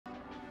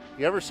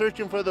You ever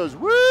searching for those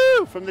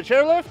woo from the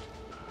chairlift?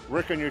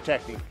 Work on your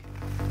technique.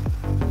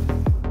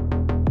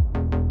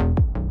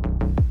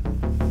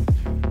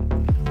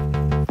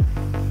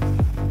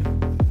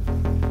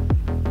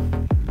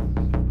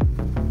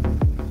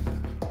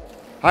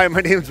 Hi,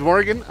 my name's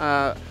Morgan.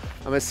 I'm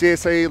a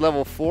CSIA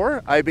level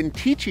 4. I've been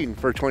teaching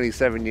for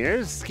 27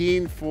 years,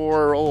 skiing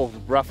for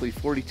roughly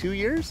 42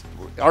 years.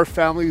 Our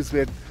family's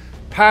been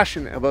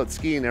passionate about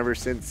skiing ever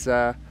since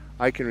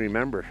I can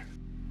remember.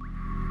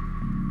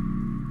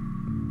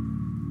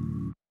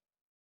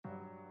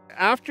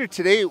 After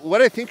today, what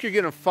I think you're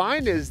going to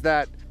find is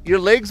that your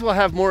legs will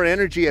have more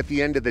energy at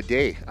the end of the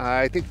day.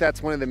 I think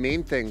that's one of the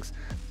main things.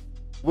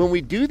 When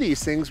we do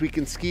these things, we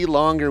can ski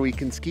longer, we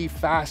can ski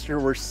faster,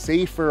 we're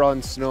safer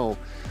on snow.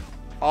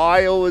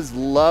 I always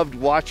loved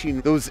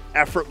watching those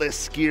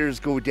effortless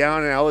skiers go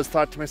down, and I always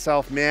thought to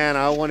myself, man,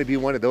 I want to be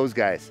one of those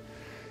guys.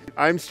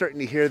 I'm starting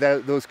to hear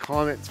those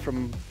comments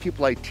from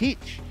people I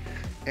teach,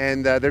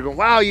 and they're going,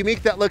 wow, you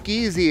make that look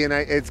easy. And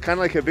it's kind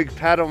of like a big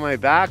pat on my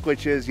back,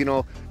 which is, you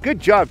know, good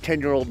job,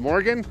 10-year-old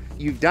Morgan,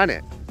 you've done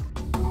it.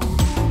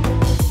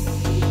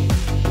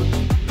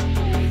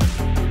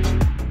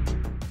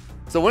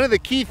 So one of the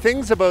key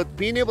things about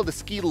being able to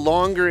ski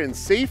longer and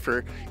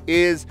safer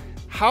is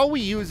how we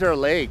use our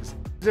legs.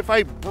 If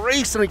I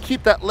brace and I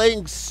keep that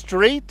leg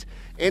straight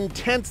and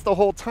tense the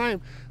whole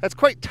time, that's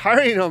quite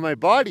tiring on my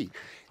body.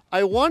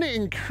 I want to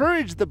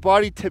encourage the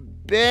body to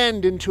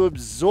bend and to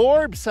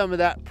absorb some of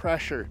that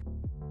pressure.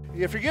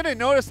 If you're going to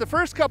notice, the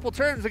first couple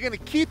turns, I'm going to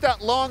keep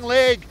that long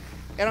leg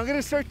and I'm going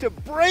to start to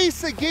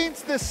brace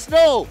against the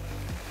snow.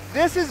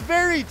 This is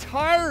very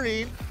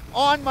tiring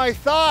on my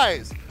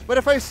thighs. But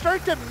if I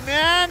start to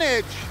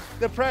manage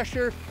the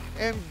pressure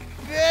and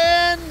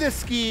bend the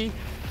ski,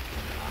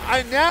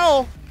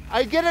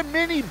 I get a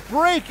mini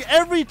break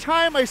every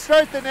time I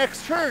start the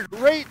next turn.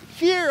 Right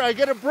here, I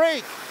get a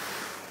break.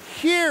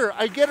 Here,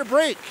 I get a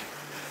break.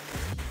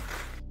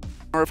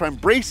 Or if I'm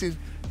bracing,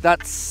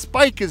 that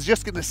spike is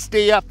just gonna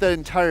stay up the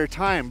entire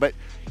time. But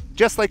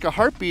just like a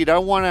heartbeat, I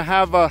wanna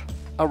have a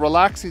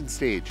relaxing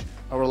stage,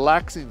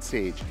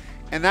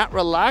 And that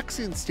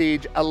relaxing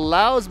stage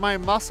allows my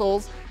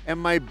muscles and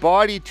my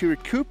body to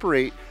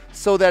recuperate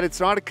so that it's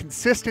not a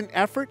consistent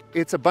effort,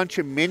 it's a bunch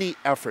of mini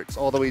efforts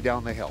all the way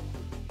down the hill.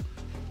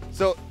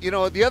 So, you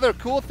know, the other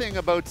cool thing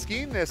about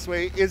skiing this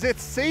way is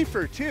it's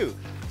safer too.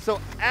 So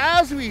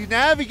as we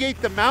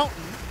navigate the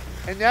mountain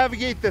and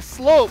navigate the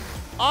slope,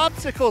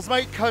 obstacles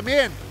might come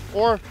in,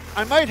 or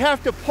I might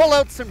have to pull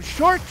out some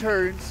short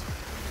turns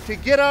to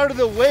get out of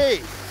the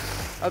way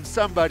of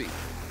somebody.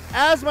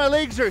 As my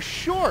legs are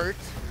short,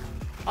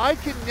 I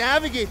can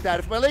navigate that.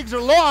 If my legs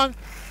are long,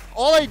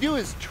 all I do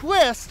is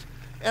twist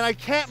and I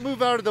can't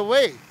move out of the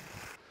way.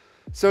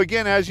 So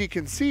again, as you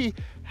can see,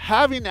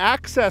 having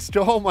access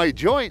to all my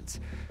joints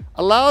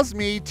allows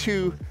me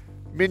to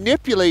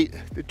manipulate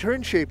the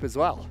turn shape as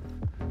well.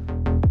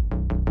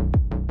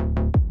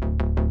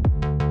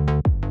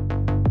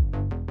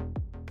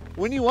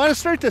 When you want to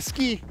start to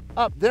ski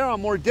up there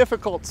on more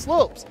difficult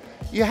slopes,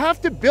 you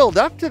have to build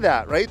up to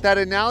that, right? That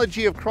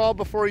analogy of crawl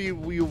before you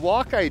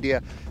walk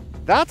idea,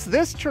 that's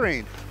this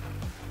terrain.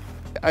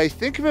 I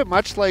think of it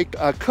much like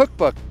a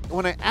cookbook.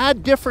 When I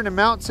add different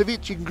amounts of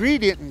each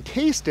ingredient and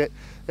taste it,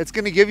 it's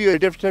going to give you a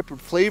different type of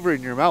flavor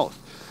in your mouth.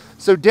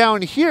 So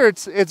down here,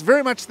 it's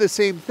very much the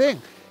same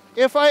thing.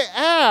 If I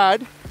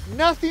add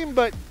nothing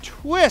but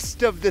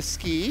twist of the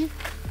ski,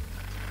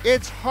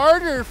 it's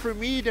harder for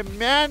me to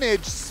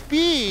manage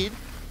speed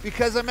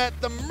because I'm at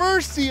the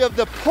mercy of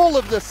the pull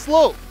of the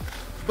slope.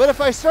 But if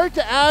I start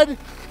to add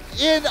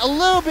in a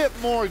little bit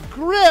more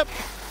grip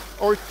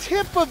or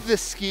tip of the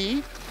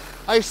ski,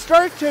 I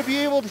start to be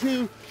able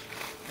to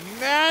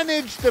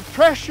manage the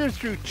pressure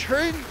through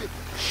turn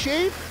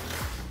shape,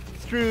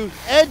 through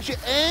edge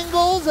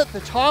angles at the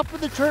top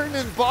of the turn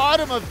and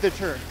bottom of the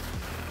turn.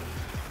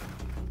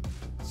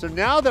 So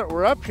now that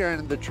we're up here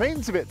and the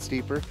terrain's a bit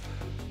steeper,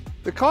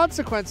 the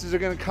consequences are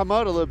going to come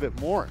out a little bit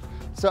more.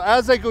 So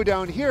as I go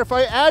down here, if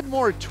I add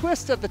more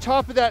twist at the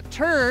top of that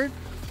turn,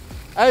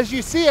 as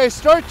you see, I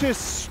start to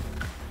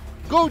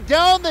go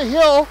down the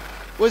hill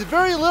with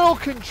very little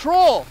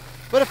control.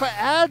 But if I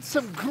add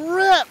some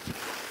grip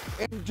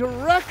and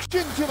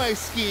direction to my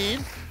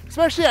skiing,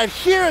 especially out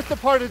here at the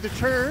part of the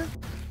turn,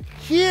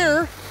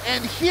 here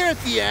and here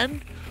at the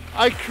end,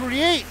 I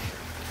create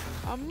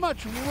a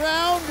much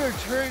rounder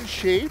turn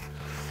shape.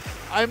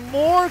 I'm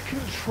more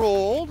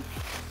controlled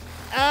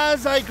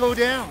as I go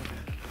down.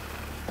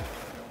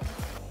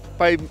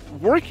 By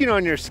working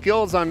on your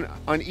skills on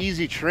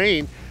easy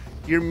terrain,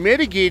 you're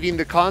mitigating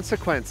the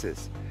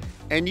consequences.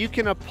 And you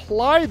can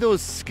apply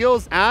those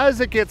skills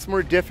as it gets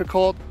more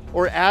difficult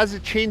or as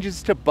it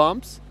changes to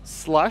bumps,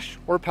 slush,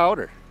 or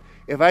powder.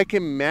 If I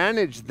can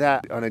manage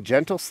that on a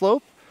gentle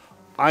slope,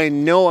 I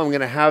know I'm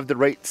going to have the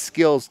right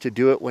skills to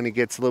do it when it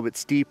gets a little bit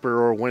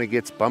steeper or when it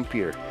gets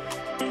bumpier.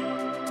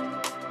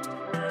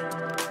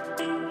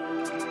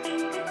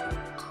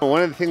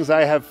 One of the things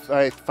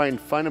I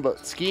find fun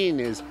about skiing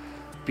is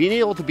being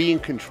able to be in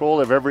control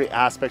of every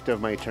aspect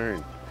of my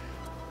turn.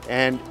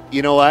 And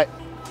you know what?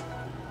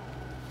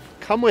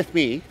 come with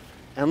me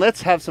and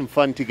let's have some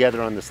fun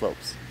together on the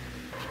slopes.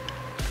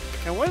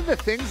 And one of the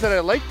things that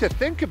I like to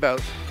think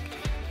about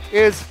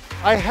is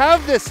I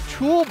have this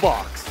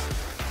toolbox,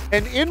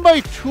 and in my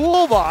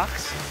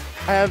toolbox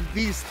I have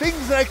these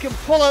things that I can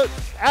pull out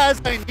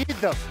as I need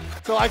them.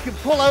 So I can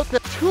pull out the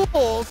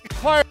tools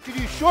required to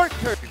do short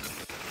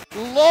turns,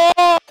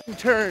 long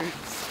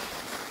turns,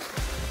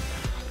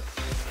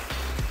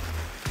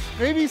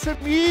 maybe some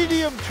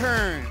medium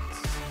turns.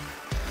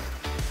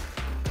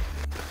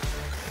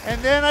 And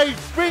then I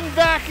bring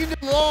back into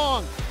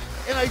long,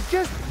 and I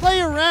just play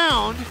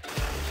around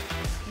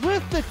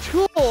with the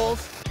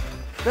tools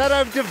that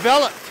I've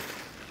developed.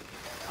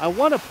 I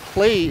want to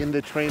play in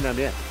the terrain I'm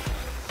in.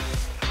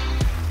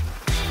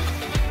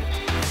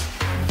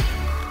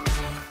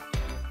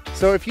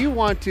 So if you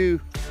want to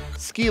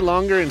ski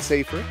longer and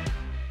safer,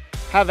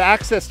 have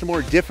access to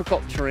more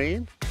difficult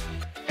terrain,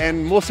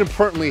 and most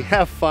importantly,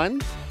 have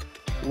fun,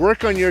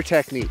 work on your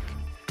technique,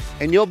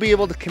 and you'll be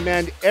able to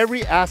command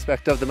every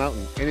aspect of the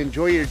mountain and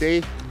enjoy your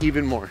day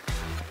even more.